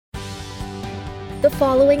The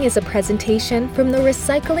following is a presentation from the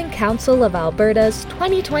Recycling Council of Alberta's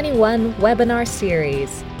 2021 webinar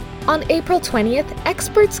series. On April 20th,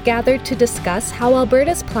 experts gathered to discuss how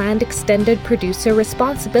Alberta's planned extended producer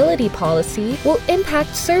responsibility policy will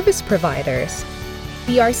impact service providers.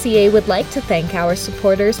 The RCA would like to thank our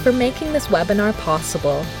supporters for making this webinar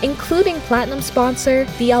possible, including Platinum sponsor,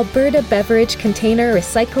 the Alberta Beverage Container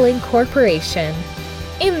Recycling Corporation.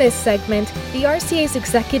 In this segment, the RCA's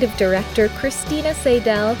Executive Director, Christina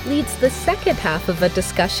Seidel, leads the second half of a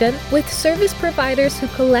discussion with service providers who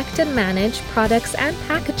collect and manage products and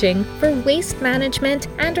packaging for waste management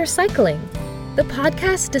and recycling. The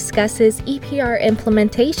podcast discusses EPR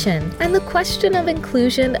implementation and the question of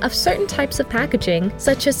inclusion of certain types of packaging,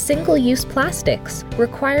 such as single-use plastics,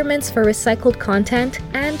 requirements for recycled content,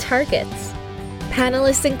 and targets.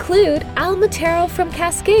 Panelists include Al Matero from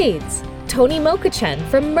Cascades, Tony Mokachan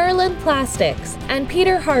from Merlin Plastics, and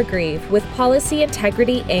Peter Hargreave with Policy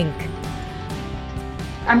Integrity, Inc.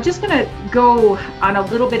 I'm just going to go on a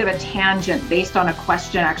little bit of a tangent based on a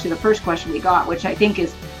question, actually the first question we got, which I think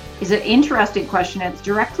is an interesting question. It's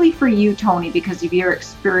directly for you, Tony, because of your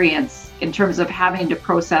experience in terms of having to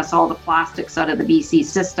process all the plastics out of the BC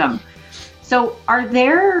system. So are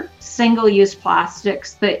there single-use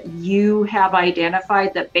plastics that you have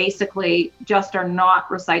identified that basically just are not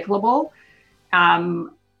recyclable?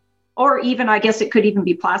 Or even, I guess it could even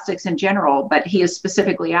be plastics in general, but he has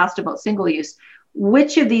specifically asked about single-use.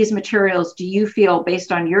 Which of these materials do you feel,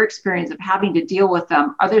 based on your experience of having to deal with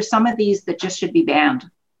them, are there some of these that just should be banned?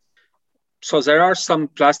 So there are some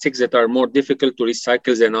plastics that are more difficult to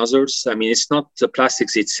recycle than others. I mean, it's not the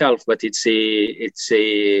plastics itself, but it's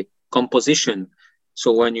a composition.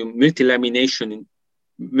 So when you multi-laminate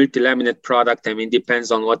product, I mean, depends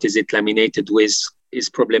on what is it laminated with, is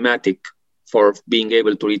problematic for being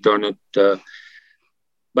able to return it.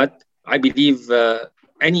 But I believe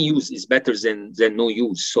any use is better than no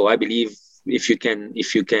use. So I believe if you can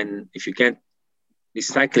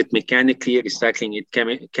recycle it mechanically, recycling it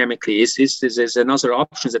chemically is another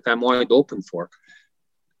option that I'm wide open for.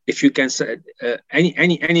 If you can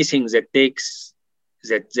anything that takes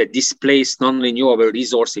that displace non-renewable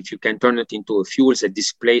resource, if you can turn it into a fuel that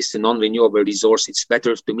displace a non-renewable resource, it's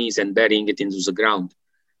better to me than burying it into the ground.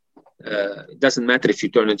 It doesn't matter if you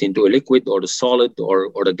turn it into a liquid or a solid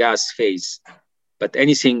or a gas phase, but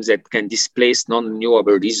anything that can displace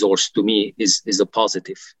non-renewable resource to me is a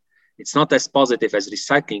positive. It's not as positive as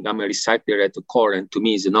recycling. I'm a recycler at the core, and to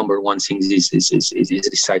me, the number one thing is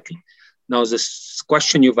recycling. Now, this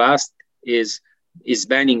question you've asked is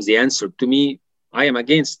banning the answer? To me, I am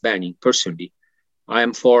against banning personally. I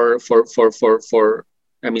am for.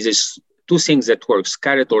 I mean, there's two things that works: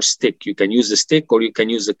 carrot or stick. You can use the stick or you can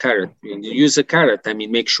use the carrot. You use the carrot. I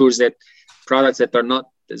mean, make sure that products that are not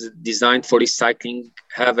designed for recycling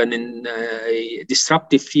have a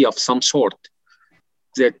disruptive fee of some sort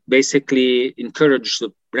that basically encourage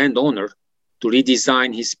the brand owner to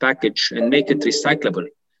redesign his package and make it recyclable.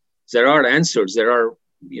 There are answers. There are,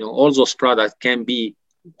 all those products can be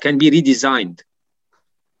redesigned.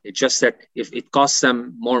 It's just that if it costs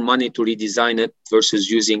them more money to redesign it versus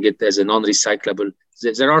using it as a non-recyclable,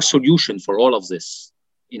 there are solutions for all of this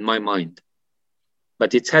in my mind.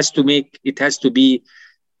 But it has to be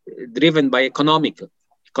driven by economics.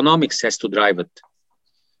 Economics has to drive it.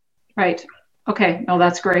 Right. Okay. No,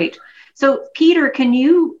 that's great. So Peter,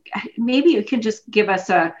 maybe you can just give us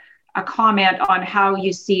a comment on how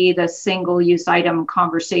you see the single-use item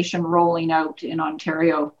conversation rolling out in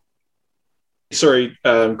Ontario. Sorry,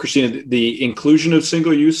 Christina, the inclusion of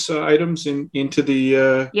single-use items into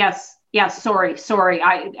the... Yes. Sorry.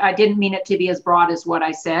 I didn't mean it to be as broad as what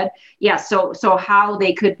I said. Yes. So how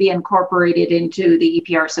they could be incorporated into the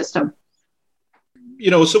EPR system.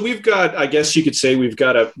 So we've got, I guess you could say we've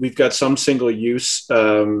got some single-use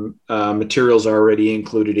materials already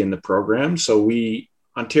included in the program. So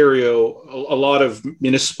Ontario, a lot of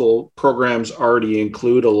municipal programs already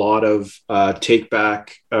include a lot of quick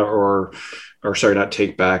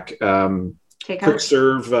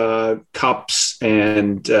serve cups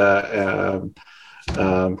and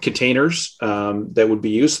containers that would be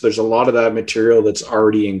used. So there's a lot of that material that's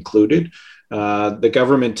already included. The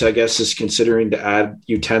government, I guess, is considering to add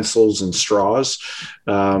utensils and straws,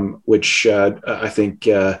 which I think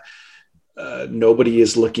nobody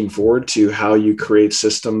is looking forward to how you create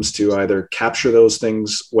systems to either capture those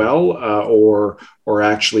things well or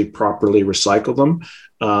actually properly recycle them.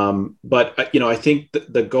 But I think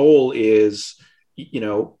the goal is,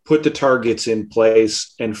 put the targets in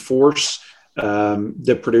place and force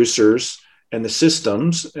the producers and the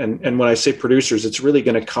systems. And when I say producers, it's really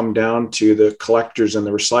going to come down to the collectors and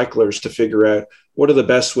the recyclers to figure out what are the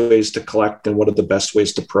best ways to collect and what are the best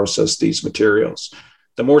ways to process these materials.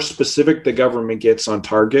 The more specific the government gets on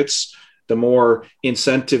targets, the more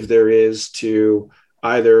incentive there is to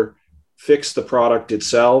either fix the product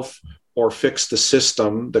itself or fix the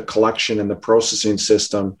system, the collection and the processing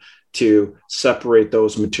system, to separate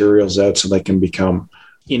those materials out so they can become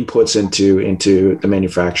inputs into the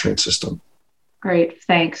manufacturing system. Great,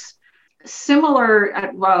 thanks.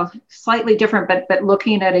 Similar, well, slightly different, but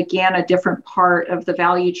looking at, again, a different part of the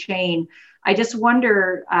value chain. I just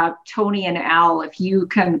wonder, Tony and Al, if you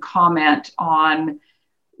can comment on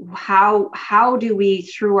how do we,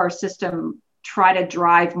 through our system, try to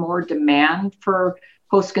drive more demand for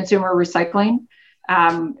post-consumer recycling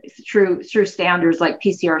through standards like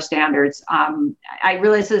PCR standards. I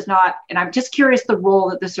realize it's not, and I'm just curious the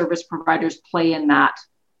role that the service providers play in that.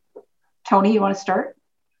 Tony, you want to start?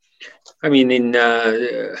 I mean,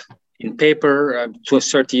 in paper,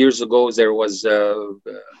 30 years ago, there was a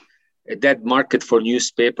dead market for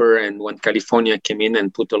newspaper. And when California came in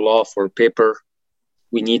and put a law for paper,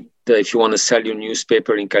 we need, if you want to sell your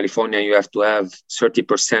newspaper in California, you have to have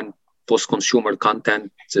 30% post-consumer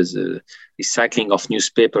content. The recycling of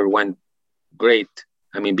newspaper went great.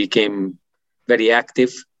 I mean, became very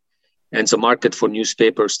active, and the market for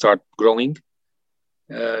newspapers start growing.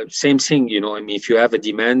 Same thing, you know, I mean, if you have a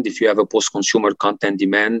demand, if you have a post-consumer content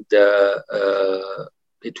demand,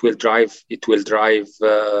 it will drive a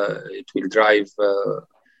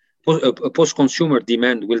post-consumer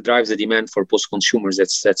demand will drive the demand for post-consumers.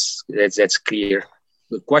 That's clear.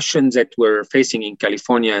 The questions that we're facing in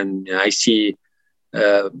California, and I see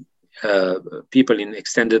people in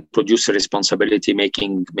extended producer responsibility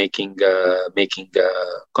making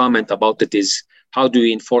comment about it, is how do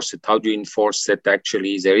you enforce it? How do you enforce that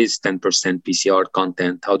actually there is 10% PCR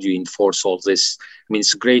content? How do you enforce all this? I mean,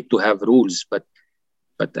 it's great to have rules, but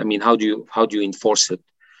I mean, how do you enforce it?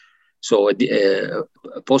 So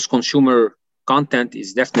post-consumer content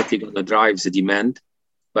is definitely going to drive the demand,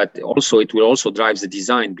 but also it will also drive the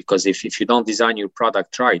design, because if you don't design your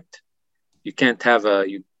product right, you can't have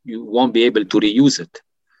you won't be able to reuse it.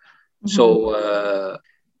 Mm-hmm. So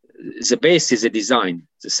the base is a design.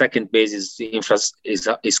 The second base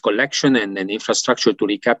is collection and infrastructure to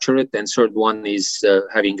recapture it. And third one is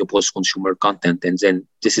having a post-consumer content. And then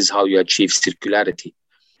this is how you achieve circularity.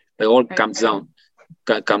 It all come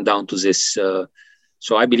down to this.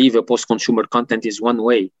 So I believe a post-consumer content is one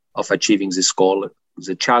way of achieving this goal.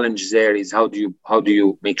 The challenge there is how do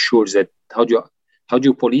you make sure that how do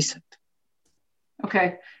you police it?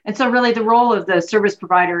 Okay. And so really the role of the service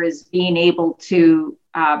provider is being able to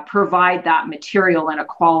provide that material in a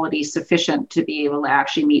quality sufficient to be able to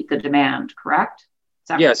actually meet the demand, correct?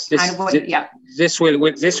 Yes. This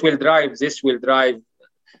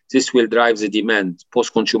will drive the demand.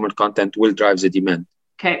 Post-consumer content will drive the demand.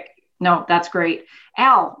 Okay. No, that's great.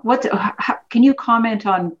 Al, can you comment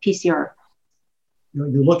on PCR?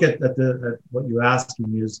 You look at what you're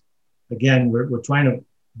asking is, again, we're trying to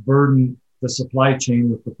burden the supply chain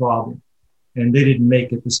with the problem, and they didn't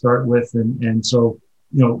make it to start with. And so,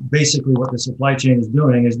 you know, basically what the supply chain is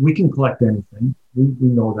doing is we can collect anything. We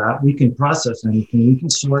know that. We can process anything. We can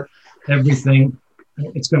sort everything.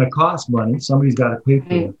 It's going to cost money. Somebody's got to pay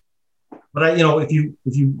for it. But if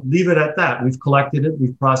you leave it at that, we've collected it,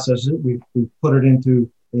 we've processed it, we've put it into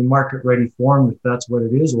a market-ready form, if that's what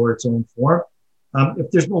it is, or its own form. If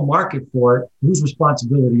there's no market for it, whose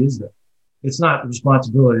responsibility is that? It's not the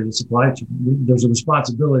responsibility of the supply chain. There's a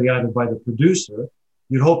responsibility either by the producer.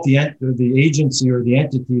 You'd hope the agency or the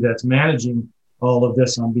entity that's managing all of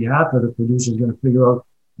this on behalf of the producer is going to figure out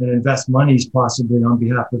and invest monies possibly on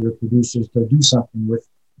behalf of their producers to do something with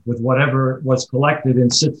whatever was collected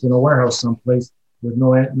and sits in a warehouse someplace with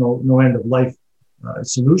no end of life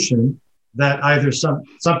solution. That either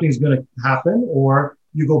something's going to happen, or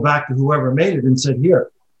you go back to whoever made it and said, here,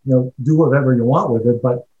 do whatever you want with it,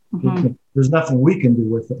 but there's nothing we can do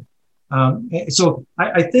with it. So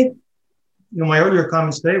I think, my earlier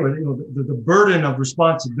comments today were, the burden of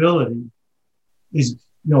responsibility is,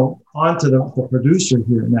 onto the producer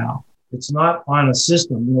here now. It's not on a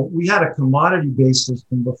system. We had a commodity-based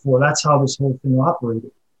system before. That's how this whole thing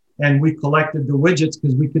operated. And we collected the widgets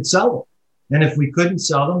because we could sell them. And if we couldn't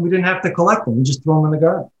sell them, we didn't have to collect them. We just throw them in the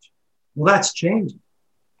garbage. Well, that's changing.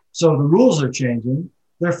 So the rules are changing.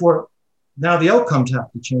 Therefore, now the outcomes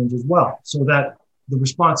have to change as well. So that the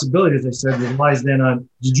responsibility, as I said, relies then on,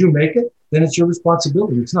 did you make it? Then it's your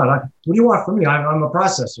responsibility. It's not, what do you want from me? I'm a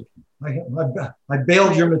processor. I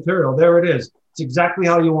bailed your material. There it is. It's exactly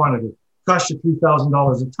how you wanted it. Cost you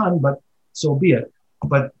 $3,000 a ton, but so be it.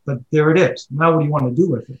 But there it is. Now what do you want to do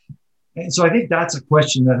with it? And so I think that's a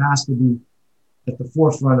question that has to be at the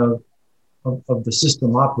forefront of the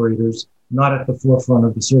system operators, not at the forefront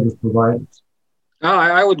of the service providers.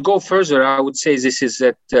 I would go further. I would say this is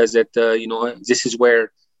this is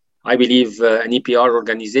where I believe an EPR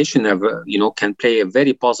organization can play a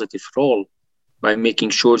very positive role by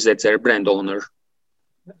making sure that their brand owner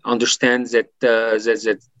understands that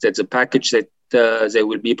the package that they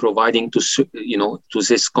will be providing to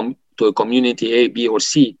a community A, B, or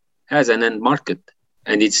C has an end market,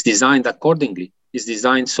 and it's designed accordingly. It's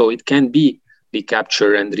designed so it can be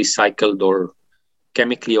recaptured and recycled, or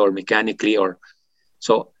chemically or mechanically, or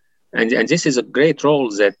so. And this is a great role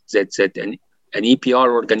that an EPR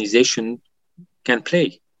organization can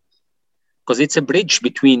play, because it's a bridge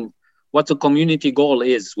between what the community goal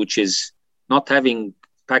is, which is not having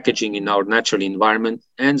packaging in our natural environment,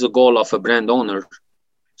 and the goal of a brand owner.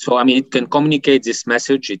 So, I mean, it can communicate this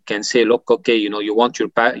message. It can say, look, okay, you want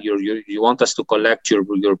you want us to collect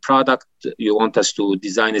your product. You want us to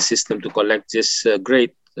design a system to collect this,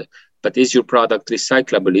 great. But is your product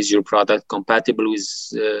recyclable? Is your product compatible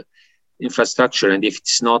with infrastructure? And if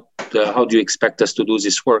it's not, how do you expect us to do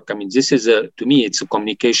this work? I mean, this is to me, it's a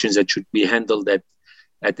communication that should be handled at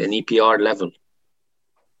an EPR level.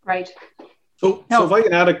 Right. So if I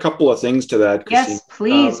can add a couple of things to that, Christine. Yes,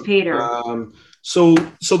 please, Peter. So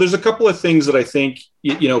there's a couple of things that I think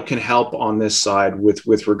can help on this side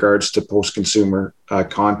with regards to post-consumer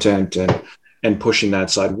content and pushing that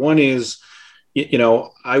side. One is,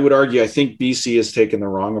 I would argue, I think BC has taken the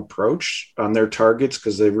wrong approach on their targets,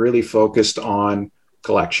 because they've really focused on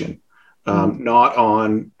collection, not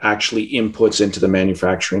on actually inputs into the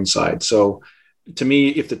manufacturing side. So to me,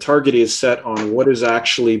 if the target is set on what is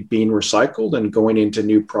actually being recycled and going into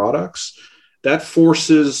new products, that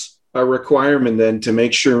forces a requirement then to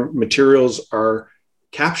make sure materials are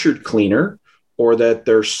captured cleaner, or that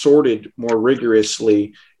they're sorted more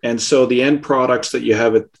rigorously. And so the end products that you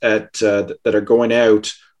have that are going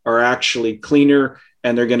out are actually cleaner,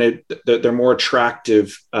 and they're more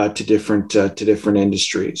attractive to different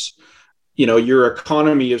industries. Your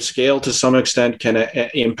economy of scale to some extent can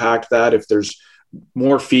impact that. If there's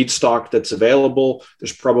more feedstock that's available,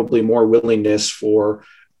 there's probably more willingness for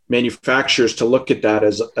manufacturers to look at that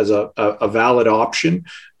as a valid option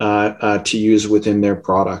to use within their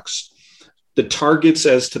products. The targets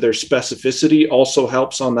as to their specificity also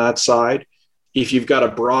helps on that side. If you've got a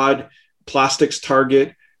broad plastics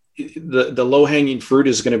target, the low-hanging fruit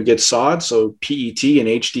is going to get sawed. So PET and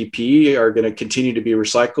HDPE are going to continue to be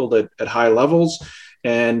recycled at high levels,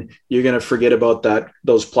 and you're going to forget about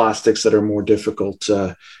those plastics that are more difficult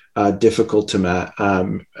to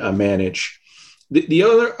manage. The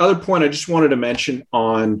other point I just wanted to mention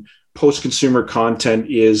on post-consumer content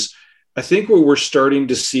is, I think what we're starting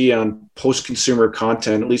to see on post-consumer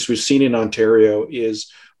content, at least we've seen in Ontario,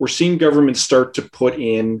 is we're seeing governments start to put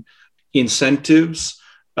in incentives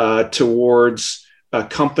towards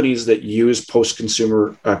companies that use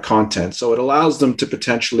post-consumer content. So it allows them to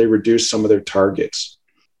potentially reduce some of their targets.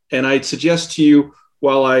 And I'd suggest to you,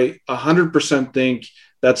 while I 100% think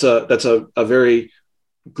that's a very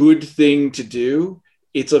good thing to do,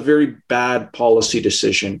 it's a very bad policy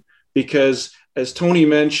decision, because as Tony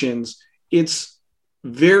mentions, it's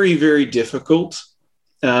very, very difficult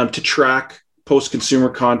to track post-consumer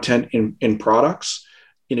content in products.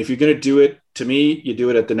 And if you're going to do it, to me, you do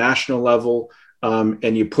it at the national level,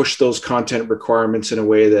 and you push those content requirements in a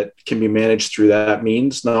way that can be managed through that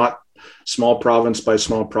means, not small province by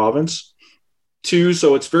small province. Two,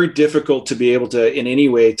 so it's very difficult to be able to in any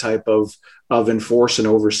way type of enforce and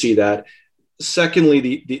oversee that.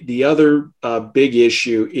 Secondly, the other big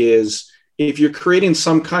issue is, if you're creating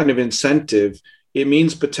some kind of incentive, it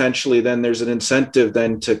means potentially then there's an incentive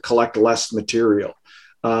then to collect less material.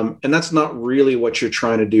 And that's not really what you're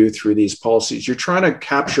trying to do through these policies. You're trying to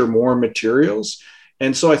capture more materials.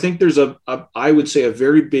 And so I think there's I would say a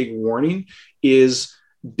very big warning is,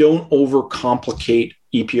 don't overcomplicate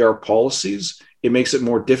EPR policies. It makes it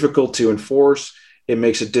more difficult to enforce. It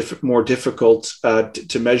makes it more difficult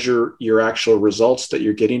to measure your actual results that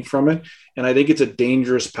you're getting from it. And I think it's a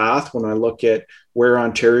dangerous path when I look at where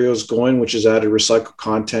Ontario is going, which is added recycled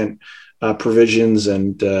content provisions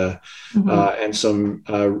and some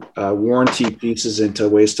warranty pieces into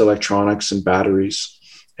waste electronics and batteries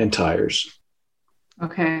and tires.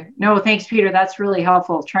 Okay. No, thanks, Peter. That's really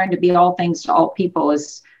helpful. Trying to be all things to all people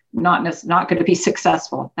is not going to be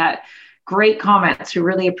successful. That great comments. We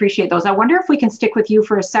really appreciate those. I wonder if we can stick with you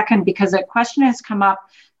for a second, because a question has come up.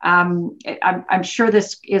 I'm sure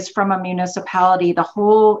this is from a municipality. The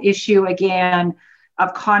whole issue again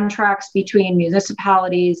of contracts between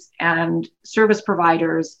municipalities and service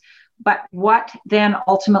providers, but what then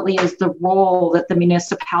ultimately is the role that the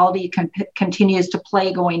municipality continues to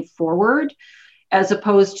play going forward, as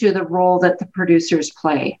opposed to the role that the producers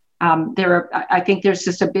play? I think there's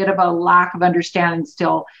just a bit of a lack of understanding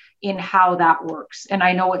still in how that works. And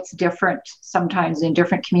I know it's different sometimes in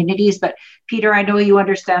different communities, but Peter, I know you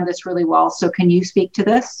understand this really well. So can you speak to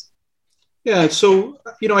this? Yeah, so,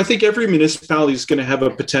 I think every municipality is going to have a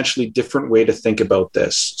potentially different way to think about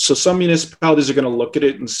this. So some municipalities are going to look at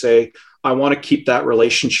it and say, I want to keep that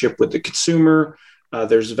relationship with the consumer.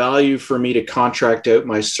 There's value for me to contract out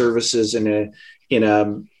my services in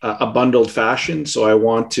a bundled fashion. So I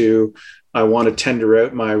want to tender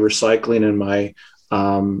out my recycling and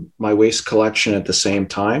my waste collection at the same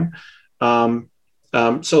time.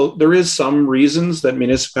 So there is some reasons that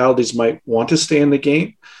municipalities might want to stay in the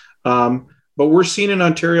game. But we're seeing in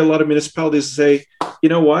Ontario, a lot of municipalities say, you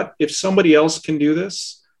know what, if somebody else can do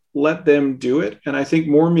this, let them do it. And I think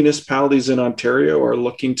more municipalities in Ontario are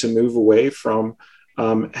looking to move away from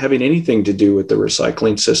having anything to do with the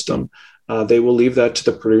recycling system. They will leave that to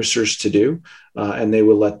the producers to do, and they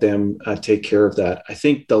will let them take care of that. I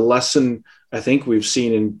think the lesson we've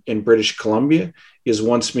seen in British Columbia is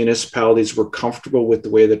once municipalities were comfortable with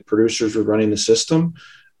the way that producers were running the system,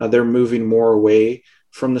 they're moving more away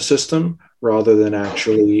from the system rather than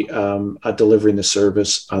actually delivering the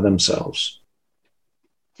service themselves.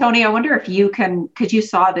 Tony, I wonder if you can, because you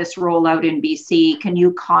saw this roll out in BC, can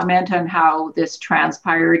you comment on how this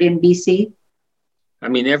transpired in BC? I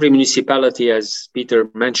mean, every municipality, as Peter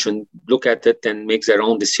mentioned, look at it and make their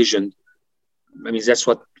own decision. I mean, that's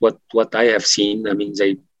what I have seen. I mean,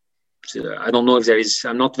 I don't know if there is,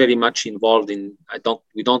 I'm not very much involved in,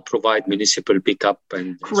 we don't provide municipal pickup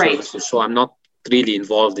and services, so I'm not really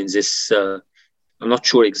involved in this. I'm not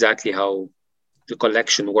sure exactly how the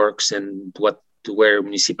collection works and where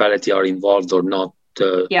municipality are involved or not.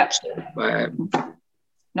 No,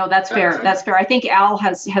 that's fair. That's fair. I think Al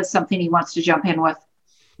has something he wants to jump in with.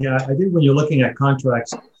 Yeah, I think when you're looking at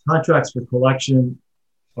contracts for collection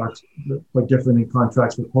are quite different than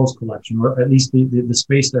contracts for post-collection, or at least the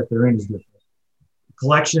space that they're in is different.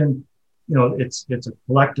 Collection, it's a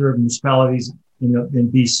collector. Municipalities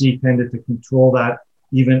in BC tended to control that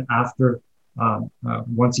even after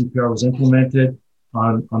once EPR was implemented.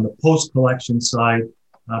 On the post-collection side,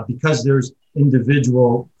 because there's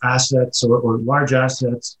individual assets or large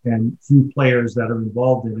assets and few players that are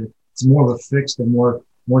involved in it, it's more of a fixed and more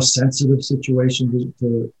sensitive situation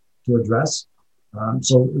to address.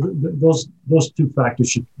 So those two factors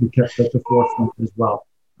should be kept at the forefront as well.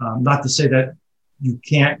 Not to say that you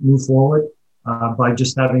can't move forward by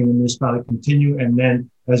just having the municipality continue, and then,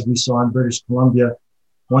 as we saw in British Columbia,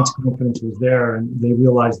 once confidence was there and they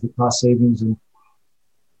realized the cost savings, and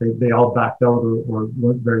they all backed out or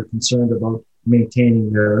weren't very concerned about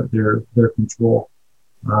maintaining their control.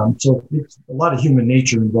 So there's a lot of human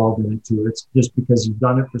nature involved in it too. It's just because you've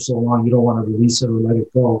done it for so long, you don't want to release it or let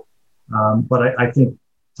it go. But I think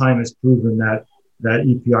time has proven that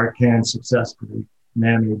EPR can successfully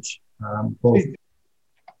manage both.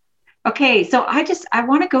 Okay, so I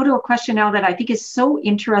want to go to a question now that I think is so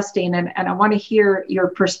interesting, and I want to hear your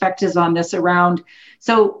perspectives on this around,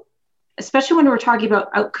 so especially when we're talking about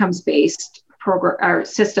outcomes-based program or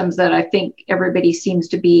systems that I think everybody seems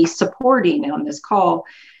to be supporting on this call.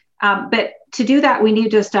 But to do that, we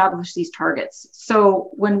need to establish these targets. So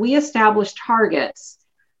when we establish targets,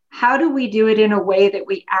 how do we do it in a way that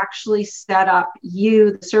we actually set up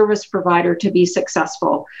you, the service provider, to be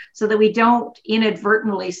successful so that we don't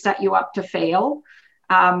inadvertently set you up to fail?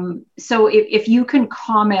 So if you can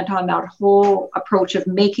comment on that whole approach of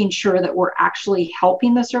making sure that we're actually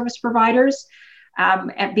helping the service providers,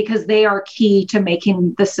 and because they are key to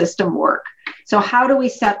making the system work. So how do we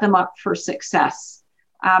set them up for success?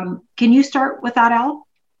 Can you start with that, Al?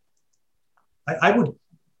 I would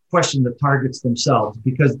question the targets themselves,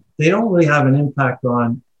 because they don't really have an impact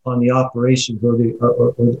on the operations or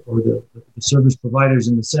the service providers,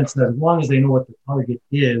 in the sense that as long as they know what the target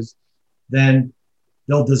is, then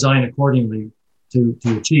they'll design accordingly to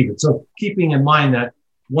achieve it. So keeping in mind that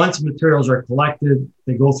once materials are collected,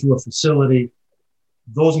 they go through a facility,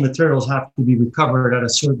 those materials have to be recovered at a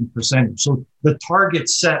certain percentage. So the target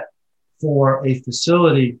set for a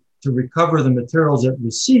facility to recover the materials it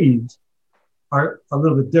receives are a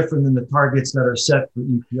little bit different than the targets that are set for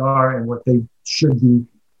EPR and what they should be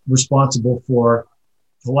responsible for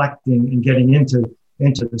collecting and getting into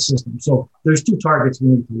the system. So there's two targets we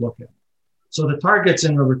need to look at. So the targets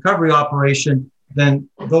in the recovery operation, then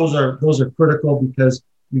those are critical, because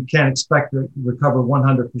you can't expect to recover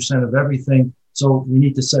 100% of everything. So we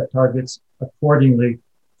need to set targets accordingly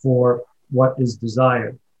for what is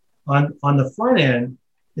desired. On the front end,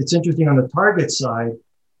 it's interesting on the target side,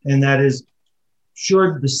 and that is,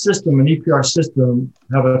 should the system, an EPR system,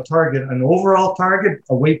 have a target, an overall target,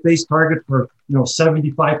 a weight-based target for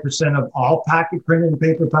 75% of all printed and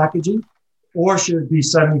paper packaging, or should it be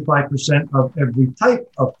 75% of every type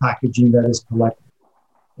of packaging that is collected?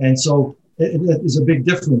 And so it is a big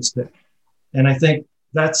difference there. And I think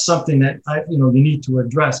that's something that you need to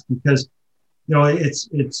address, because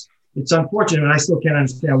it's unfortunate, and I still can't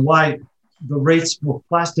understand why the rates for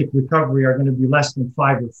plastic recovery are going to be less than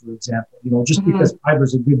fiber, for example. Just because fiber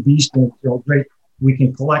is a good beast and great, we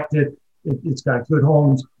can collect it. It's got good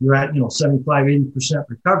homes. You're at 75, 80%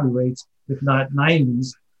 recovery rates, if not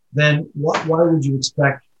 90s. Then why would you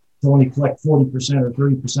expect to only collect 40% or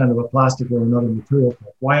 30% of a plastic or another material?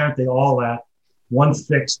 Why aren't they all at one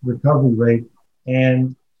fixed recovery rate?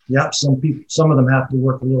 And some of them have to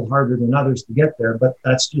work a little harder than others to get there, but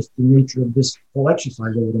that's just the nature of this whole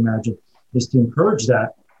exercise, I would imagine, is to encourage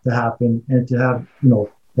that to happen and to have,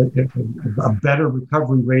 a better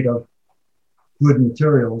recovery rate of good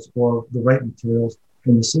materials or the right materials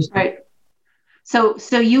in the system. Right.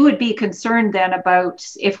 So you would be concerned then about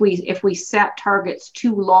if we set targets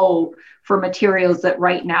too low for materials that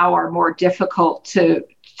right now are more difficult to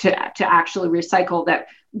actually recycle, that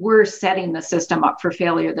we're setting the system up for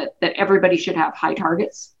failure, that everybody should have high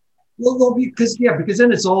targets? Well, because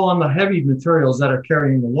then it's all on the heavy materials that are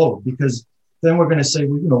carrying the load, because then we're going to say,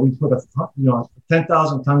 we put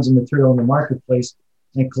 10,000 tons of material in the marketplace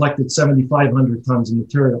and collected 7,500 tons of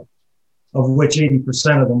material, of which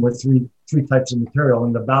 80% of them were three types of material,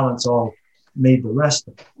 and the balance all made the rest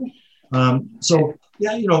of it. And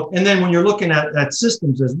then when you're looking at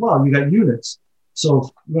systems as well, you got units. So,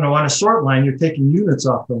 on a sort line, you're taking units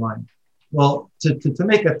off the line. Well, to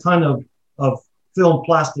make a ton of film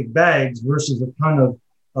plastic bags versus a ton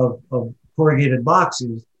of corrugated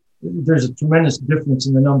boxes, there's a tremendous difference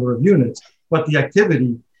in the number of units, but the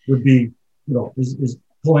activity would be, is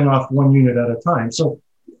pulling off one unit at a time. So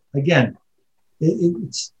again,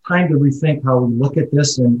 it's time to rethink how we look at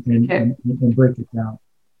this and break it down.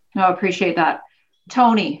 No, I appreciate that.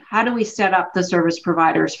 Tony, how do we set up the service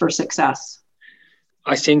providers for success?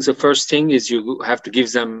 I think the first thing is you have to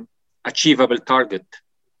give them achievable target.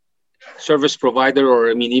 Service provider, or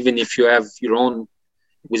even if you have your own,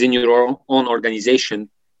 within your own organization,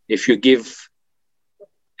 if you give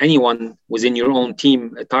anyone within your own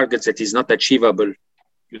team a target that is not achievable,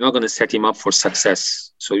 you're not going to set him up for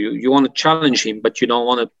success. So you want to challenge him, but you don't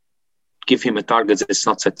want to give him a target that's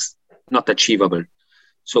not achievable.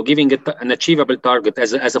 So giving it an achievable target,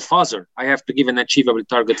 as a father, I have to give an achievable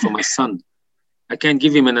target for my son. I can't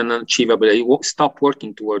give him an unachievable. He won't stop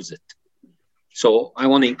working towards it. So I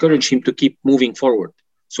want to encourage him to keep moving forward.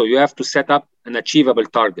 So you have to set up an achievable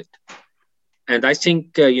target. And I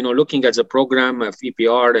think, looking at the program of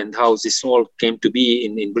EPR and how this all came to be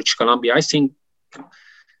in British Columbia, I think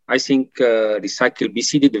Recycle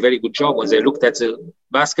BC did a very good job when they looked at the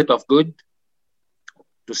basket of good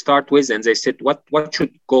to start with, and they said, what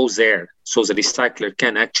should go there so the recycler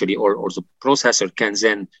can actually, or the processor can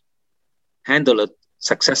then handle it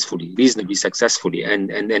successfully, reasonably successfully.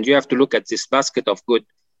 And you have to look at this basket of good.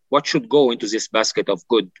 What should go into this basket of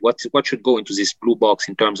good? What should go into this blue box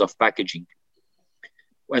in terms of packaging?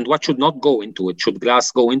 And what should not go into it? Should glass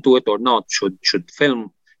go into it or not? Should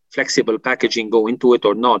film flexible packaging go into it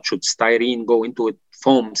or not? Should styrene go into it?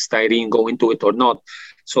 Foam styrene go into it or not?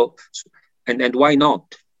 So and why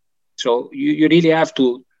not? So you really have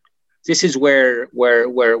to. This is where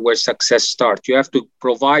success starts. You have to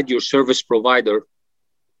provide your service provider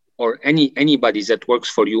or anybody that works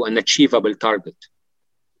for you an achievable target.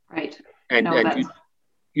 Right. And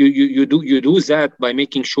you do that by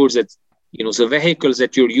making sure that the vehicles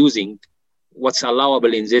that you're using, what's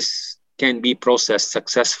allowable in this can be processed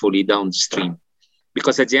successfully downstream.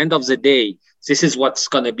 Because at the end of the day, this is what's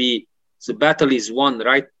going to be, the battle is won,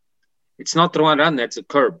 right? It's not run at the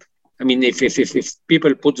curb. If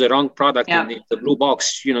people put the wrong product in the blue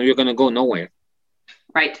box, you're going to go nowhere.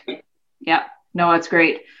 Right. Yeah. No, that's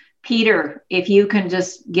great. Peter, if you can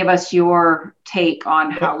just give us your take on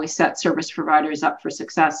how we set service providers up for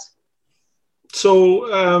success.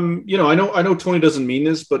 So, I know Tony doesn't mean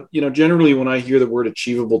this, but, generally when I hear the word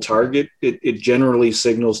achievable target, it generally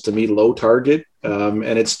signals to me low target, and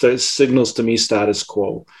it signals to me status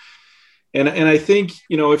quo. And I think,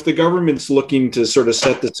 if the government's looking to sort of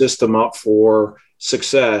set the system up for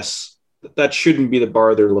success, that shouldn't be the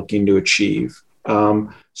bar they're looking to achieve.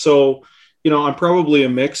 So, I'm probably a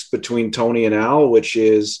mix between Tony and Al, which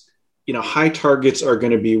is, high targets are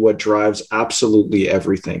going to be what drives absolutely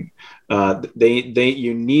everything.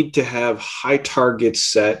 You need to have high targets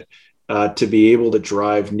set to be able to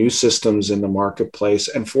drive new systems in the marketplace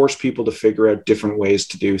and force people to figure out different ways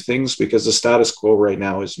to do things, because the status quo right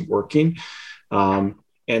now isn't working. And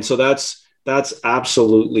so that's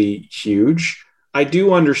absolutely huge. I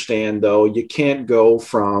do understand, though, you can't go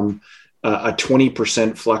from a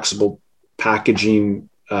 20% flexible packaging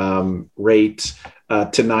rate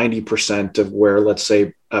to 90% of where, let's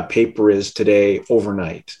say, paper is today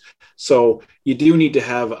overnight. So you do need to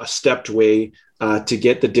have a stepped way to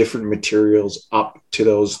get the different materials up to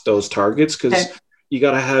those targets, because you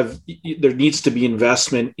got to have, there needs to be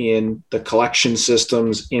investment in the collection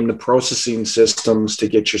systems, in the processing systems to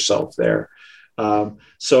get yourself there.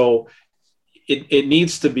 So it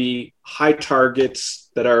needs to be high targets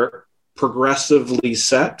that are progressively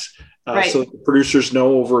set. So the producers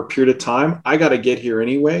know over a period of time, I got to get here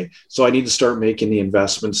anyway. So I need to start making the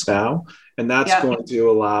investments now. And that's going to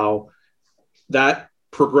allow that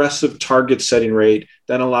progressive target setting rate,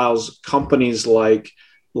 then allows companies like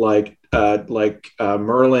Merlin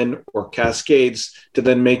or Cascades to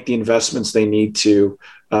then make the investments they need to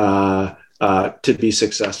be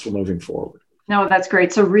successful moving forward. No, that's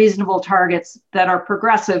great. So reasonable targets that are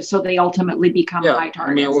progressive, so they ultimately become high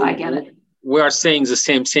targets. I get it. We are saying the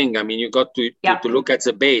same thing. I mean, you got to look at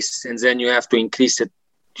the base, and then you have to increase it,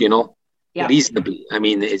 reasonably. I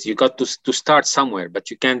mean, you got to start somewhere, but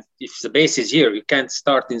you can't, if the base is here, you can't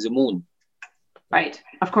start in the moon. Right,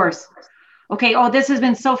 of course. Okay. Oh, this has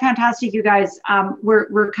been so fantastic, you guys.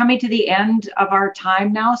 We're coming to the end of our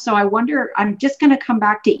time now. So I wonder, I'm just going to come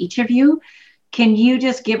back to each of you. Can you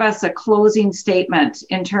just give us a closing statement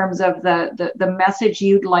in terms of the message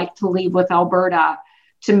you'd like to leave with Alberta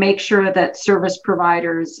to make sure that service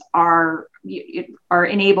providers are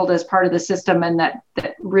enabled as part of the system, and that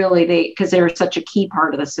really because they're such a key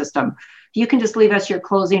part of the system? If you can just leave us your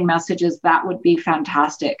closing messages, that would be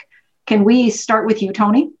fantastic. Can we start with you,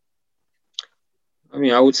 Tony? I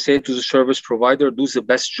mean, I would say to the service provider, do the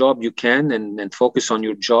best job you can and focus on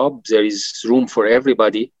your job. There is room for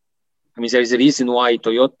everybody. I mean, there is a reason why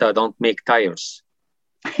Toyota don't make tires.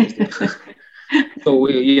 So,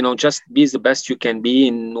 just be the best you can be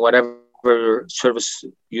in whatever service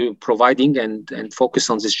you're providing, and focus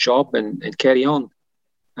on this job and carry on.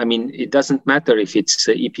 I mean, it doesn't matter if it's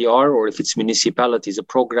EPR or if it's municipalities, a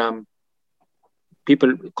program.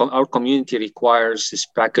 Our community requires this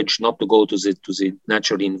package not to go to the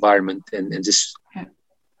natural environment, and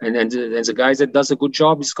the guy that does a good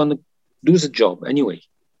job is going to do the job anyway.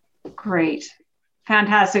 Great.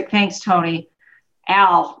 Fantastic. Thanks, Tony.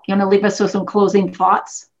 Al, you want to leave us with some closing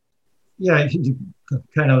thoughts? Yeah,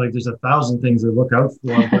 kind of like there's 1,000 things to look out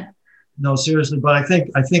for. But no, seriously. But I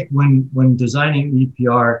think when designing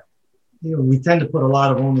EPR, we tend to put a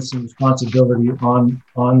lot of onus and responsibility on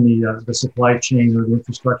the supply chain or the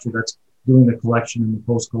infrastructure that's doing the collection and the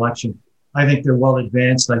post-collection. I think they're well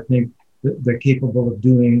advanced. I think they're capable of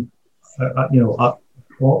doing,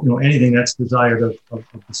 anything that's desired of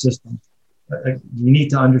the system. You need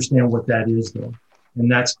to understand what that is, though,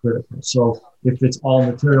 and that's critical. So if it's all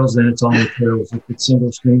materials, then it's all materials. If it's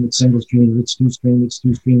single stream, it's single stream. If it's two stream, it's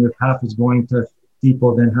two stream. If half is going to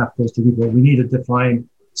depot, then half goes to depot. We need a defined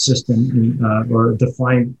system or a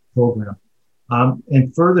defined program.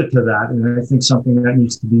 And further to that, and I think something that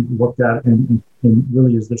needs to be looked at and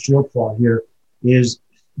really is the shortfall here, is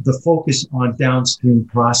the focus on downstream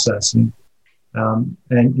processing and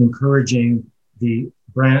encouraging the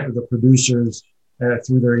brand or the producers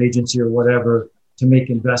through their agency or whatever to make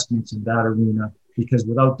investments in that arena. Because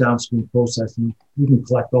without downstream processing, you can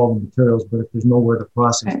collect all the materials, but if there's nowhere to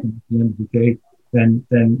process them at the end of the day, then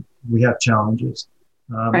we have challenges.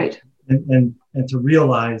 Right. And to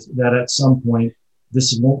realize that at some point,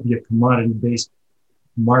 this won't be a commodity-based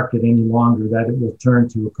market any longer, that it will turn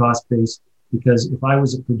to a cost base. Because if I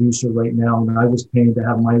was a producer right now and I was paying to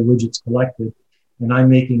have my widgets collected and I'm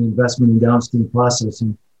making investment in downstream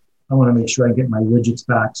processing, I want to make sure I get my widgets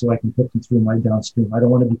back so I can put them through my downstream. I don't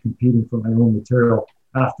want to be competing for my own material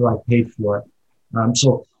after I paid for it.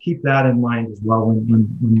 So keep that in mind as well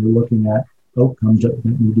when you're looking at outcomes that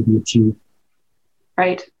need to be achieved.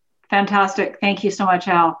 Right. Fantastic. Thank you so much,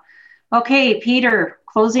 Al. Okay, Peter,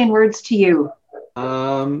 closing words to you.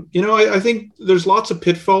 I think there's lots of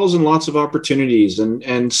pitfalls and lots of opportunities.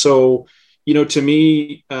 And so, to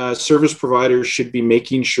me, service providers should be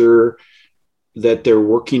making sure that they're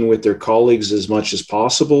working with their colleagues as much as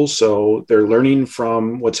possible. So they're learning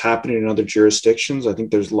from what's happening in other jurisdictions. I think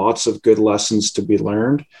there's lots of good lessons to be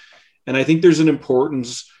learned. And I think there's an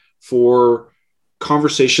importance for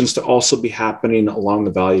conversations to also be happening along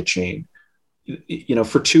the value chain.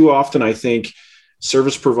 For too often, I think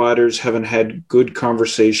service providers haven't had good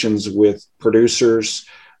conversations with producers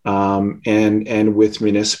and with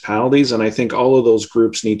municipalities. And I think all of those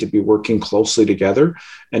groups need to be working closely together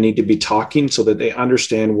and need to be talking so that they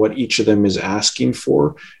understand what each of them is asking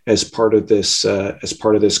for as part of this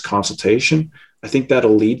consultation. I think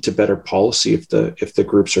that'll lead to better policy if the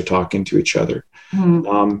groups are talking to each other.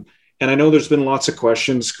 Mm-hmm. And I know there's been lots of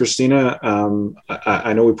questions, Christina.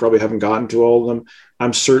 I know we probably haven't gotten to all of them.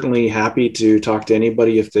 I'm certainly happy to talk to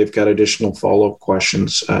anybody if they've got additional follow-up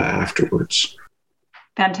questions afterwards.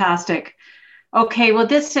 Fantastic. Okay, well,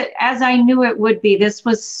 this, as I knew it would be, this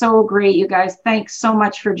was so great, you guys. Thanks so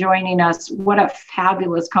much for joining us. What a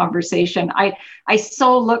fabulous conversation. I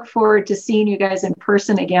so look forward to seeing you guys in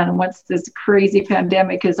person again once this crazy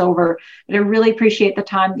pandemic is over. And I really appreciate the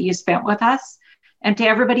time that you spent with us. And to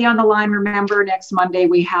everybody on the line, remember, next Monday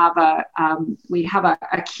we have a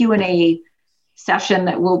Q&A session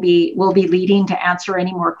that we'll be leading to answer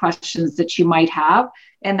any more questions that you might have.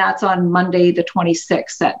 And that's on Monday, the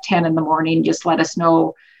 26th at 10 in the morning. Just let us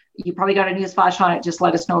know. You probably got a news flash on it. Just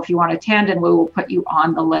let us know if you want to attend and we will put you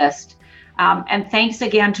on the list. And thanks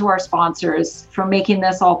again to our sponsors for making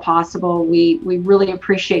this all possible. We really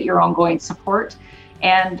appreciate your ongoing support.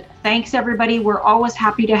 And thanks, everybody. We're always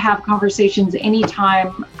happy to have conversations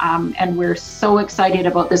anytime. And we're so excited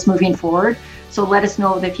about this moving forward. So let us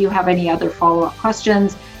know if you have any other follow-up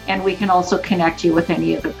questions, and we can also connect you with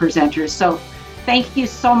any of the presenters. So thank you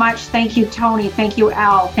so much. Thank you, Tony. Thank you,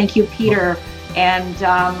 Al. Thank you, Peter.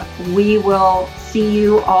 And we will see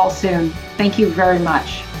you all soon. Thank you very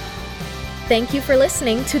much. Thank you for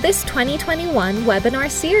listening to this 2021 webinar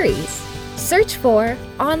series. Search for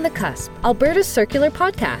On the Cusp, Alberta's Circular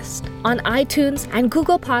Podcast on iTunes and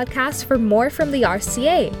Google Podcasts for more from the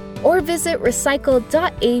RCA, or visit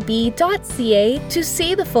recycle.ab.ca to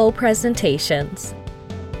see the full presentations.